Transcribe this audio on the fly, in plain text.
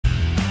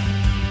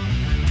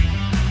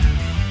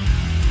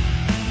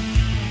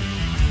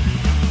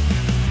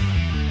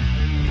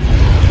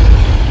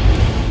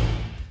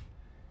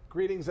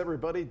Greetings,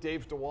 everybody.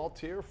 Dave DeWalt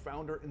here,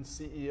 founder and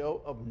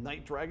CEO of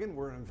NightDragon.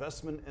 We're an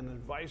investment and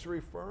advisory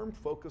firm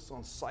focused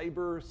on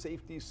cyber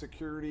safety,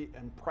 security,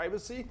 and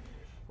privacy.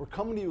 We're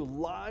coming to you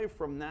live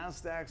from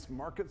Nasdaq's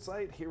market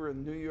site here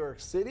in New York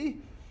City.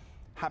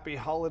 Happy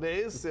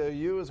holidays to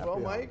you as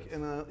well, Mike,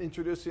 and I'll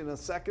introduce you in a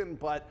second,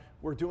 but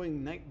we're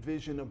doing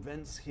NightVision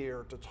events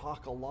here to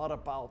talk a lot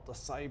about the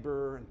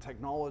cyber and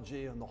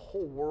technology and the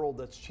whole world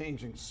that's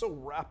changing so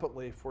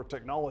rapidly for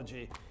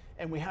technology.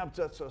 And we have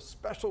just a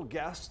special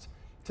guest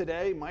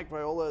today. Mike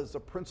Viola is the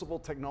principal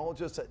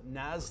technologist at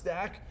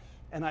Nasdaq.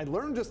 And I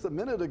learned just a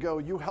minute ago,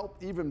 you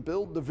helped even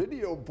build the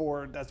video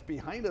board that's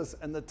behind us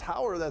and the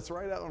tower that's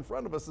right out in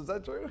front of us. Is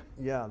that true?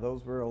 Yeah,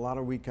 those were a lot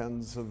of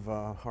weekends of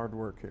hard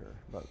work here.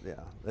 But yeah,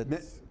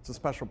 it's a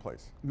special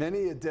place.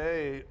 Many a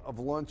day of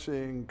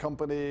launching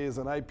companies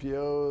and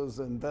IPOs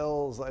and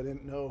bells. I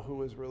didn't know who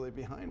was really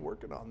behind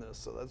working on this,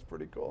 so that's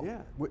pretty cool.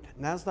 Yeah,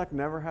 Nasdaq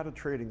never had a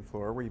trading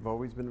floor. We've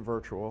always been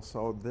virtual,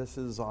 so this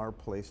is our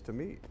place to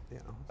meet. You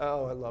know.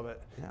 Oh, I love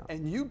it. Yeah.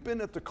 And you've been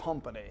at the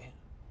company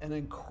an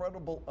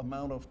incredible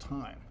amount of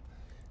time.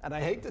 And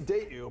I hate to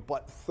date you,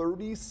 but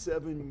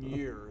 37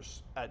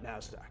 years at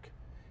Nasdaq.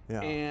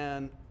 Yeah.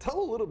 And tell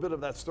a little bit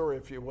of that story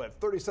if you would.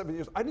 37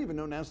 years, I didn't even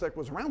know Nasdaq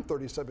was around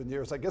 37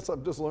 years. I guess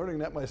I'm just learning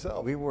that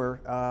myself. We were,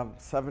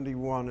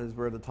 71 is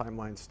where the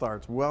timeline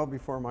starts, well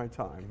before my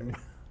time.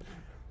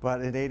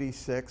 But in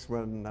 '86,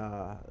 when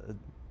a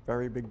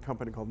very big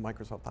company called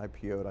Microsoft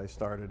IPO'd, I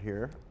started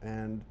here.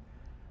 And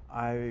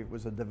I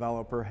was a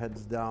developer,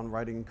 heads down,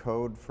 writing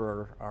code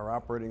for our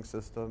operating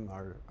system,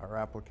 our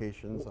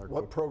applications.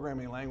 What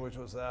programming language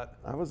was that?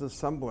 I was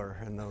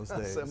assembler in those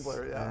days.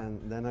 Assembler, yeah.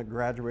 And then I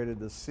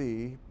graduated to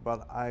C,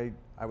 but I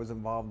was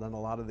involved in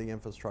a lot of the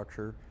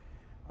infrastructure.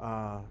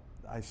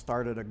 I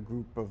started a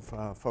group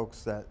of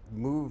folks that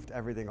moved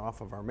everything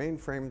off of our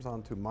mainframes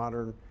onto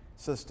modern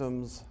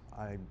systems.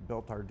 I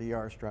built our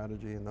DR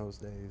strategy in those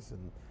days,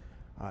 and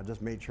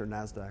just made sure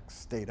Nasdaq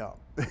stayed up,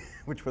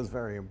 which was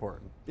very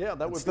important. Yeah,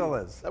 that still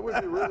is. That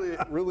would be really,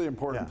 really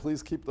important. Yeah.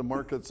 Please keep the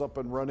markets up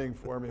and running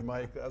for me,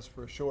 Mike. That's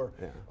for sure.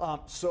 Yeah.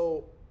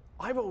 So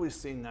I've always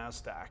seen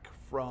Nasdaq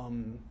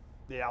from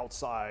the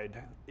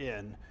outside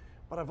in,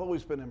 but I've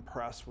always been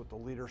impressed with the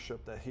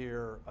leadership that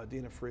here.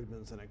 Adena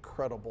Friedman's an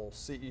incredible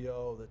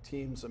CEO. The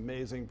team's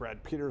amazing.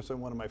 Brad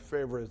Peterson, one of my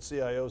favorite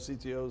CIOs,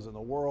 CTOs in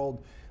the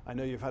world. I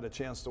know you've had a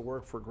chance to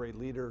work for great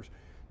leaders.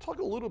 Talk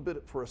a little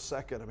bit for a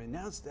second. I mean,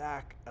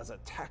 Nasdaq as a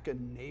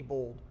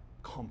tech-enabled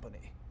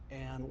company,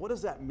 and what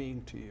does that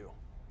mean to you?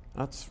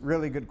 That's a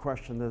really good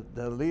question.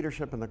 The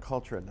leadership and the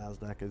culture at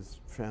Nasdaq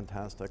is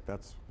fantastic.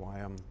 That's why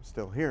I'm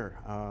still here.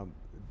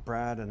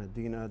 Brad and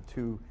Adena,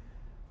 two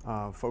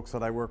folks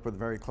that I work with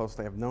very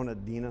closely. I've known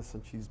Adena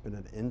since she's been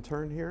an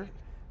intern here,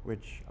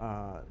 which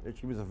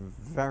she was a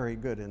very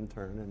good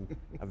intern and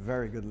a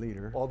very good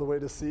leader. All the way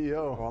to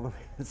CEO. All the way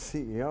to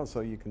CEO, so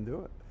you can do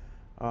it.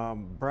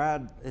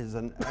 Brad is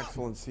an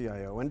excellent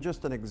CIO, and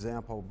just an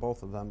example,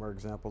 both of them are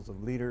examples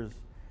of leaders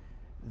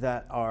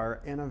that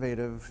are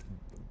innovative,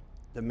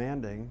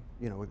 demanding,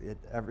 you know,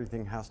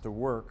 everything has to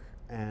work,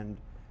 and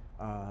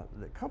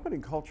the company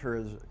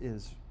culture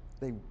is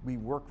we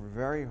work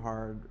very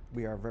hard,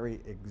 we are very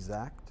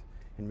exact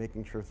in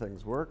making sure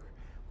things work,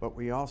 but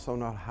we also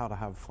know how to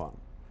have fun.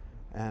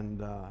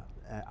 And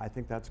I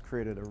think that's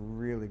created a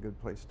really good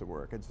place to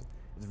work. It's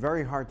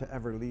very hard to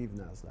ever leave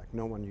Nasdaq.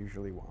 No one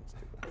usually wants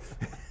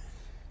to.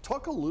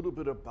 Talk a little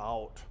bit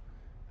about,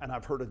 and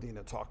I've heard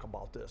Adena talk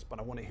about this, but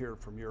I want to hear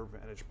it from your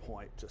vantage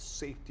point, just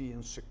safety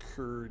and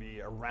security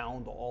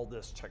around all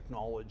this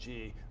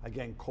technology.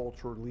 Again,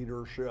 culture,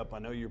 leadership. I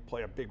know you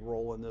play a big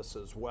role in this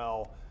as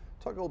well.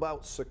 Talk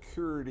about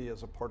security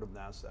as a part of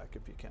Nasdaq,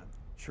 if you can.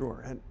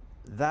 Sure, and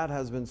that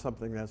has been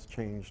something that's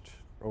changed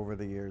over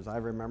the years. I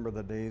remember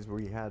the days where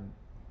we had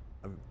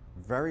a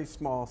very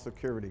small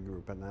security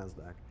group at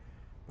Nasdaq.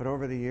 But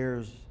over the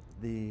years,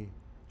 the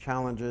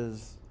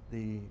challenges,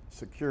 the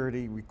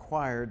security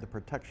required, the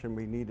protection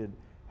we needed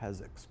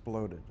has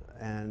exploded.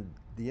 And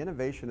the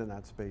innovation in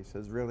that space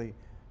has really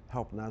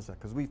helped Nasdaq,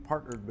 because we've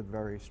partnered with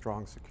very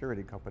strong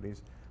security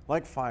companies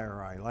like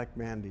FireEye, like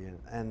Mandiant,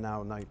 and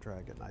now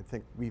NightDragon. I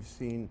think we've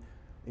seen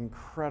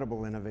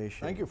incredible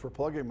innovation. Thank you for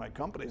plugging my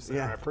companies there.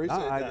 Yeah, I appreciate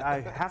that.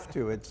 I have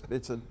to.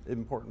 It's an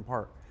important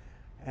part.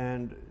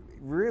 And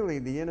really,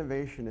 the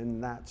innovation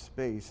in that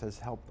space has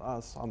helped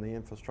us on the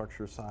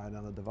infrastructure side,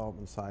 on the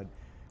development side.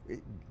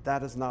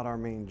 That is not our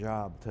main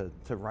job,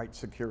 to write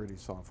security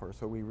software.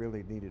 So we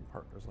really needed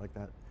partners like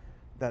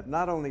that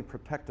not only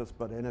protect us,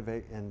 but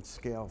innovate and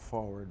scale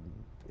forward,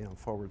 you know,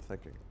 forward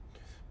thinking.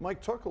 Mike,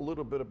 talk a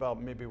little bit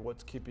about maybe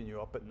what's keeping you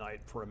up at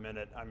night for a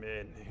minute. I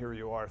mean, here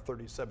you are,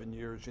 37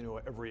 years, you know,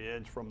 every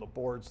inch from the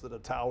boards to the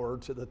tower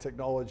to the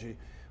technology.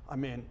 I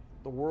mean,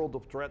 the world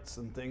of threats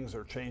and things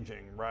are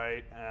changing,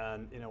 right?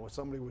 And, you know, with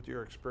somebody with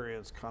your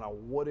experience, kind of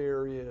what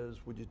areas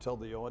would you tell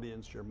the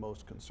audience you're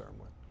most concerned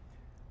with?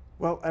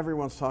 Well,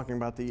 everyone's talking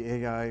about the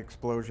AI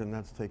explosion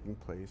that's taking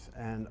place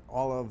and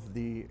all of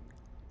the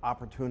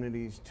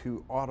opportunities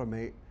to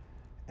automate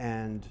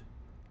and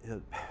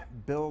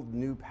build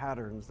new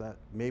patterns that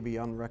may be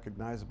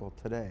unrecognizable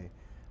today,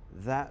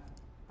 that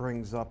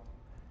brings up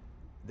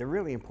the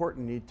really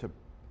important need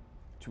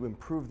to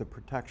improve the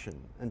protection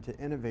and to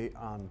innovate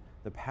on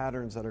the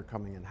patterns that are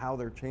coming in, how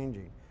they're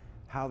changing,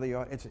 how they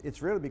are.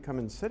 It's really become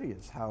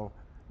insidious how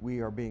we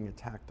are being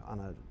attacked on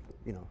a,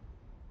 you know,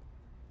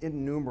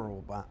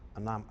 innumerable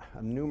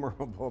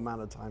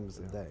amount of times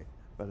a day.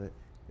 But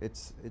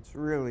it's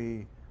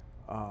really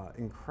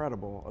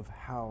incredible of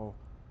how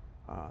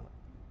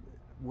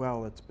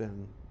well it's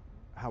been,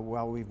 how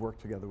well we've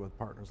worked together with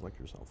partners like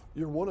yourself.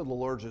 You're one of the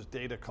largest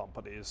data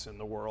companies in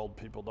the world.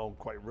 People don't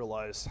quite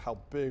realize how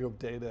big of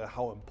data,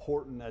 how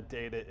important that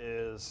data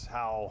is,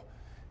 how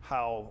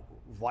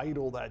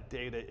vital that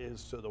data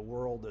is to the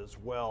world as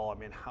well. I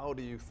mean, how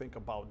do you think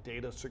about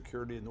data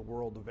security in the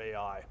world of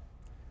AI?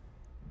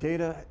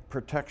 Data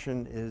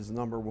protection is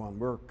number one.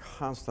 We're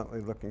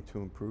constantly looking to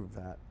improve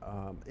that.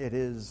 It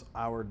is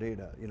our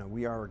data. You know,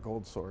 we are a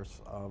gold source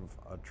of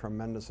a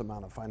tremendous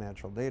amount of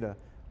financial data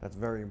that's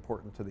very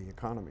important to the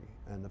economy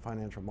and the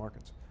financial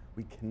markets.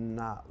 We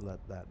cannot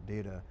let that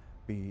data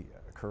be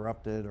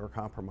corrupted or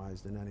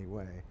compromised in any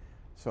way.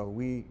 So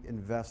we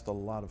invest a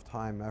lot of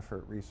time,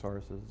 effort,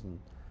 resources, and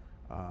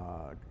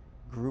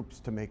groups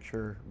to make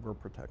sure we're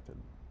protected.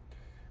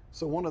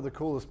 So one of the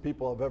coolest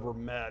people I've ever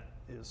met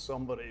is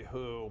somebody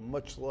who,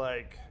 much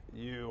like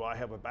you, I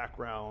have a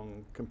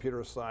background,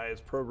 computer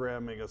science,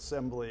 programming,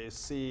 assembly,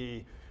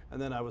 C,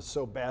 and then I was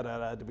so bad at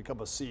it I had to become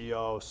a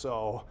CEO.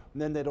 So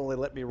then they'd only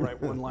let me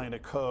write one line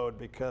of code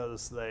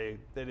because they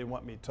didn't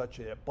want me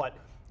touching it. But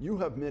you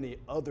have many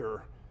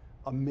other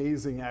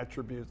amazing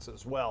attributes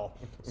as well.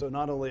 So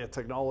not only a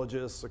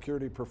technologist,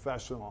 security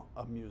professional,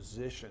 a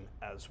musician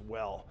as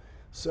well.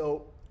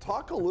 So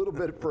talk a little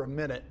bit for a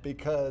minute,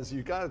 because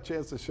you got a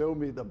chance to show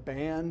me the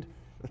band,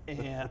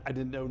 and I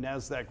didn't know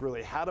Nasdaq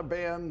really had a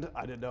band.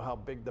 I didn't know how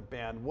big the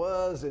band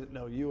was. I didn't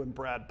know you and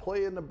Brad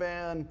play in the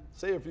band.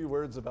 Say a few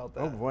words about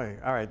that. Oh boy,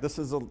 all right, this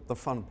is the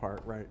fun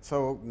part, right?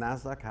 So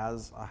Nasdaq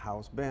has a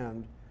house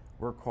band.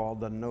 We're called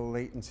the No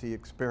Latency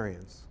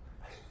Experience,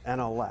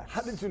 NLX.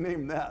 How did you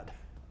name that?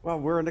 Well,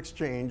 we're an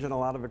exchange, and a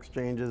lot of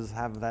exchanges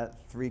have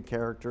that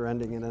 3-character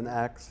ending in an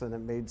X, and it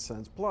made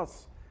sense.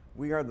 Plus,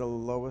 we are the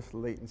lowest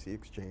latency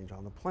exchange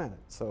on the planet,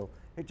 so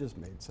it just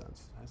made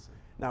sense. I see.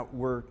 Now,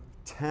 we're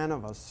 10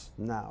 of us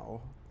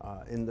now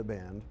in the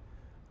band.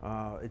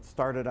 It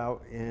started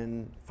out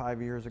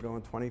 5 years ago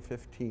in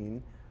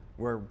 2015,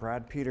 where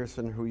Brad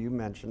Peterson, who you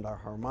mentioned, our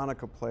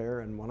harmonica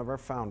player and one of our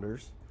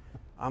founders,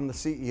 I'm the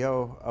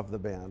CEO of the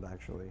band,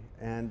 actually,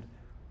 and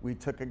we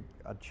took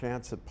a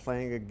chance at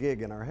playing a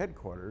gig in our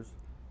headquarters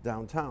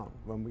downtown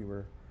when we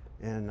were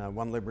in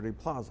One Liberty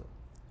Plaza.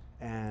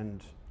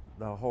 And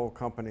the whole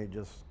company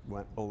just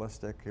went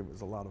ballistic. It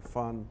was a lot of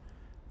fun.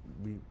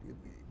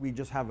 We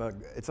just have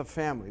it's a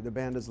family. The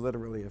band is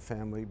literally a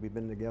family. We've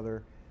been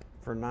together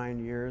for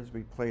 9 years.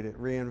 We played at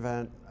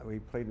reInvent. We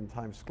played in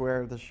Times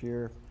Square this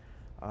year,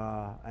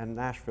 and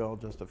Nashville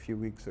just a few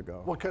weeks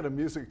ago. What kind of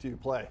music do you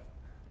play?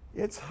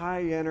 It's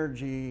high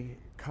energy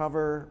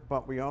cover,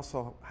 but we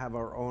also have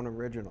our own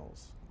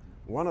originals.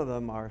 One of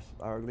them, our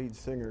lead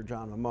singer,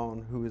 John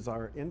Ramone, who is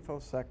our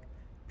InfoSec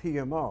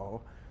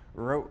PMO,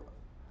 wrote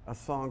a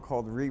song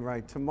called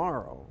Rewrite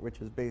Tomorrow,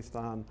 which is based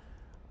on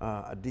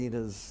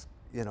Adina's,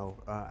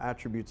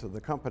 attributes of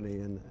the company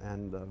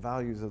and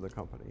values of the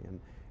company. And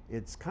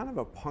it's kind of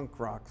a punk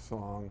rock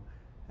song,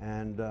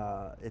 and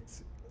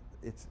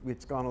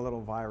it's gone a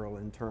little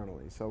viral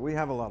internally. So we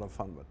have a lot of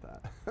fun with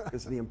that.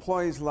 Because the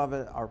employees love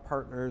it, our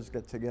partners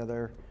get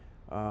together,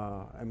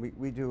 and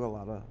we do a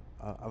lot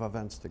of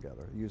events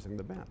together using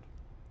the band.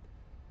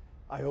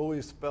 I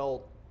always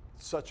felt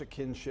such a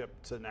kinship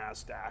to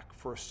Nasdaq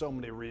for so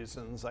many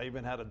reasons. I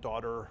even had a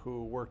daughter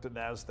who worked at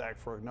Nasdaq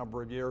for a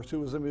number of years, who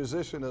was a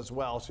musician as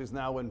well. She's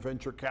now in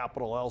venture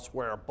capital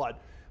elsewhere.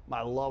 But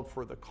my love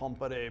for the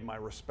company, my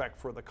respect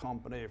for the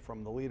company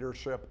from the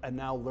leadership, and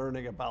now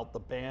learning about the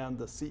band,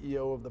 the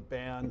CEO of the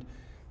band,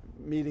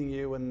 meeting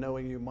you and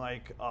knowing you,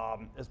 Mike,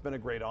 it's been a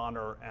great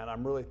honor, and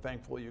I'm really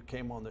thankful you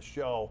came on the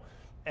show.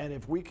 And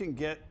if we can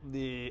get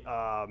the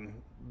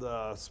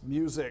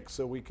music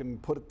so we can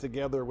put it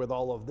together with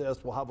all of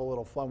this, we'll have a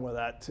little fun with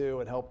that too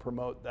and help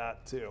promote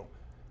that too.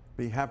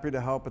 Be happy to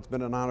help. It's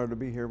been an honor to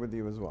be here with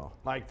you as well.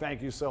 Mike,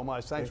 thank you so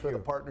much. Thanks for the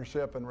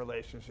partnership and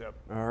relationship.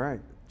 All right.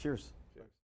 Cheers.